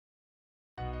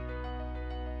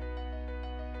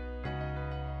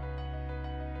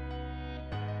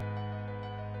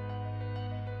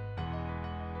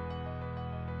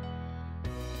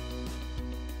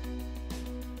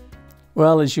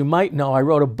Well, as you might know, I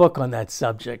wrote a book on that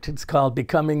subject. It's called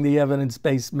Becoming the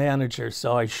Evidence-Based Manager,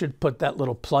 so I should put that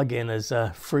little plug in as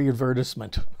a free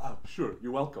advertisement. Oh, sure,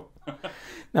 you're welcome.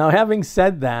 Now, having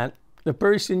said that, the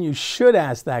person you should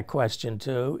ask that question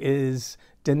to is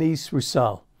Denise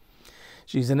Rousseau.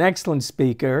 She's an excellent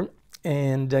speaker,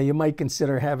 and you might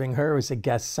consider having her as a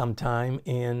guest sometime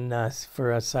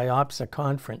for a SIOPSA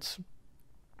conference.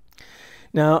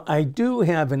 Now, I do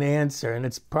have an answer, and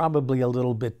it's probably a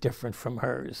little bit different from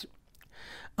hers.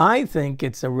 I think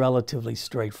it's a relatively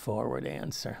straightforward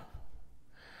answer.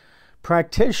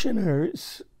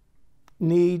 Practitioners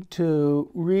need to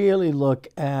really look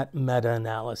at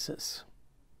meta-analysis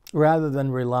rather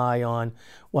than rely on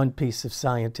one piece of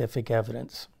scientific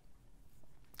evidence.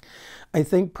 I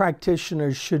think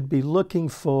practitioners should be looking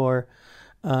for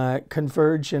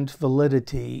convergent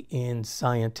validity in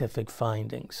scientific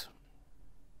findings.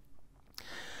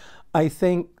 I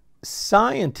think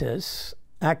scientists,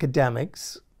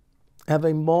 academics, have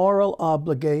a moral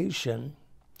obligation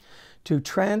to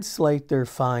translate their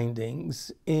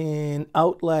findings in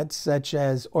outlets such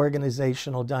as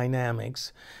organizational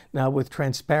dynamics. Now, with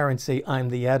transparency, I'm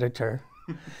the editor.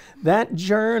 That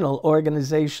journal,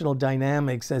 Organizational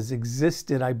Dynamics, has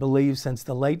existed, I believe, since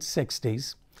the late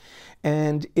 60s,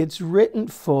 and it's written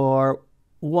for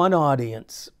one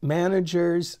audience,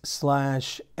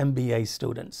 managers/MBA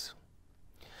students.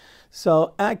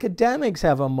 So academics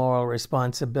have a moral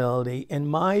responsibility, in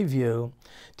my view,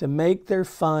 to make their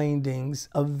findings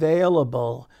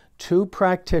available to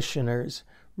practitioners,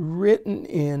 written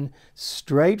in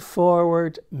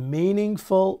straightforward,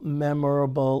 meaningful,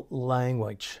 memorable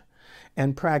language.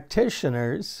 And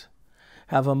practitioners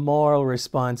have a moral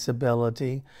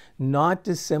responsibility not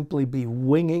to simply be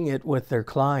winging it with their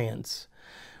clients,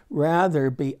 rather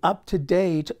be up to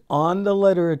date on the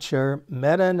literature,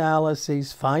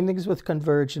 meta-analyses, findings with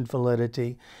convergent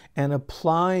validity, and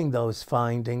applying those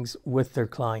findings with their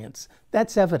clients.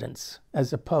 That's evidence,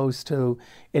 as opposed to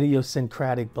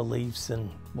idiosyncratic beliefs and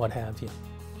what have you.